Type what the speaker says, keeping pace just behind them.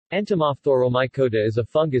Entomophthalmomycota is a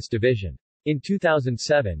fungus division. In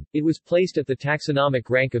 2007, it was placed at the taxonomic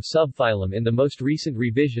rank of subphylum in the most recent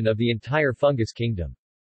revision of the entire fungus kingdom.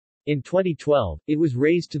 In 2012, it was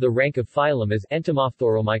raised to the rank of phylum as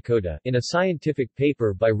Entomophthalmomycota in a scientific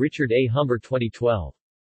paper by Richard A. Humber 2012.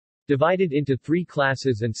 Divided into 3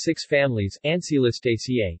 classes and 6 families,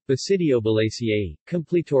 Ancyllistaceae, Basidiobalaceae,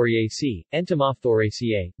 Completoriaceae,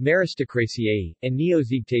 Entomophthoraceae, Meristocraceae, and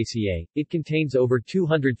Neozygitomycetes, it contains over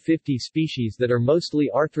 250 species that are mostly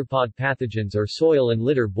arthropod pathogens or soil and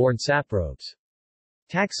litter-borne saprobes.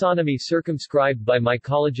 Taxonomy circumscribed by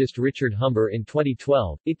mycologist Richard Humber in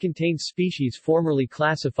 2012, it contains species formerly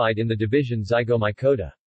classified in the division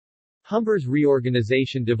Zygomycota. Humber's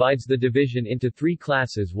reorganization divides the division into 3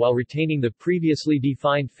 classes while retaining the previously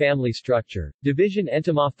defined family structure. Division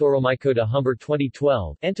Entomophthalmomycota Humber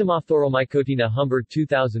 2012, Entomophthalmomycotina Humber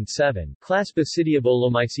 2007, Class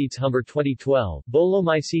Basidiobalaceae Humber 2012,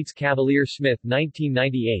 Bolomycetes Cavalier-Smith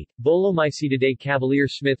 1998, Bolomycetidae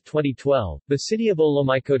Cavalier-Smith 2012,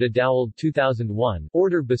 Basidiobolomycota Dowald 2001,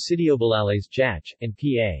 Order Basidiobalales Jach, and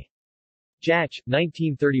P.A. Jach,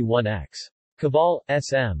 1931 x. Caval,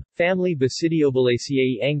 S.M. Family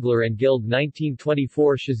Basidiobalaceae Engler and Guild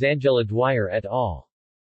 1924 Shazangela Dwyer et al.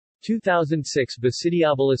 2006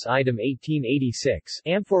 Basidiobolus item 1886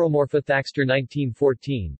 Amphoromorpha Thaxter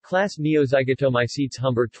 1914 Class Neozygitomycetes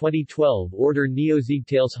Humber 2012 Order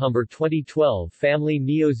Neozygitales Humber 2012 Family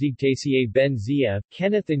Neozygitomycetes Ben Ziev,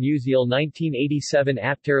 Kenneth and Uziel 1987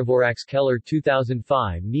 Apterovorax Keller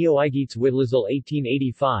 2005 Neoigetes Whitlazel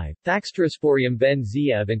 1885 Thaxterosporium Ben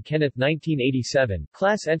Ziev and Kenneth 1987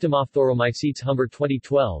 Class Entomophthalmomycetes Humber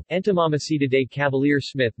 2012 Entomomycetidae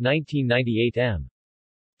Cavalier-Smith 1998 M.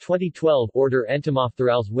 2012 Order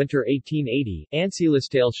Entomophthalmales Winter 1880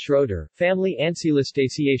 Ancyllistaceae Schroeder Family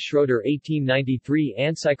Ancyllistaceae Schroeder 1893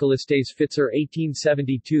 Ancyclistase Fitzer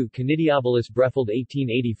 1872 Canidiobolus Brefeld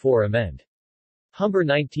 1884 Amend. Humber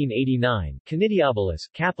 1989 Canidiobolus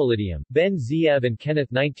Capillidium Ben Ziev and Kenneth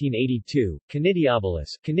 1982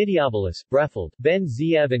 Canidiobolus Brefeld Ben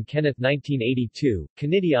Ziev and Kenneth 1982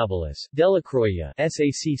 Canidiobolus Delacroix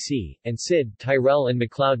SACC and Sid Tyrell and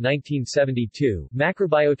McLeod 1972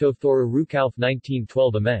 Macrobiotophthora Rukauf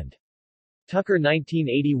 1912 Amend. Tucker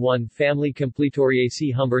 1981 Family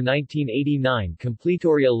Completoriaceae Humber 1989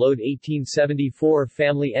 Completoria Lode 1874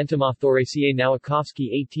 Family Entomophthoraceae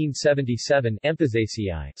Nowakowski 1877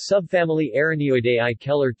 Emphasaceae Subfamily Aranioideae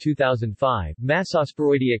Keller 2005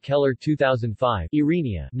 Massosporoidea Keller 2005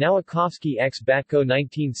 Irenia Nowakowski x Batko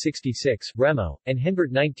 1966 Remo, and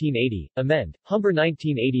Henbert 1980, Amend. Humber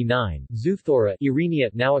 1989 Zoophthora Irenia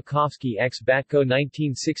Nowakowski x Batko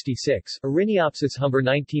 1966 Eriniopsis Humber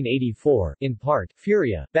 1984 in part,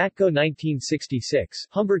 Furia, Batko 1966,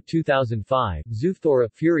 Humber 2005,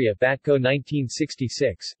 Zoophthora, Furia, Batko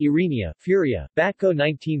 1966, Irenia, Furia, Batko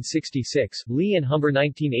 1966, Lee and Humber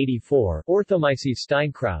 1984, Orthomyces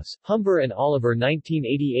Steinkraus, Humber and Oliver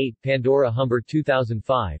 1988, Pandora Humber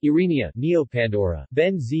 2005, Irenia, Neo-Pandora,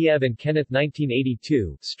 Ben Ziev and Kenneth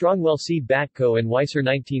 1982, Strongwell C. Batko and Weiser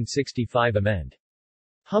 1965 Amend.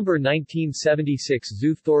 Humber 1976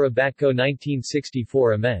 Zoophthora Batko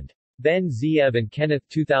 1964 Amend. Ben Ziev and Kenneth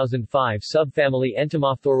 2005 Subfamily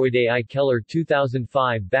Entomophthoroideae Keller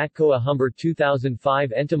 2005 Batkoa Humber 2005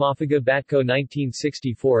 Entomophaga Batko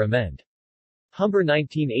 1964 Amend. Humber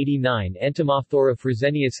 1989 Entomopthora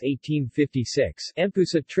fresenius 1856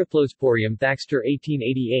 Empusa Triplosporium Thaxter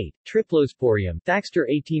 1888 Triplosporium Thaxter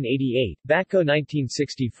 1888 Batko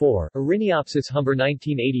 1964 Eriniopsis Humber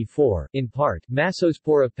 1984 in part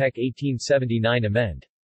Massospora Peck 1879 Amend.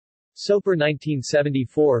 Soper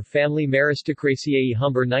 1974 Family Meristocraceae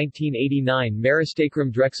Humber 1989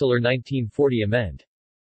 Meristacrum Drexler 1940 Amend.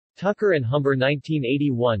 Tucker and Humber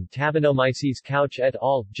 1981 Tabenomyces Couch et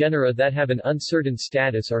al. Genera that have an uncertain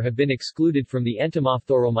status or have been excluded from the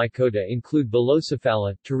Entomophthalmomycota include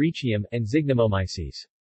Belocephala, Pterychium, and Zygnomomyces.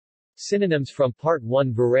 Synonyms from Part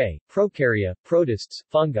 1 Virae, Prokarya, Protists,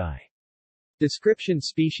 Fungi. Description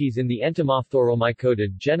Species in the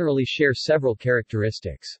Entomophthalmomycota generally share several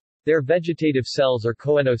characteristics. Their vegetative cells are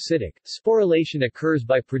choanocytic, sporulation occurs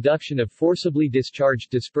by production of forcibly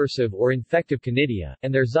discharged dispersive or infective conidia,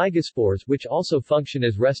 and their zygospores, which also function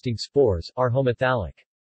as resting spores, are homothalic.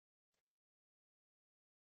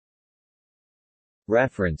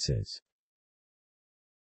 References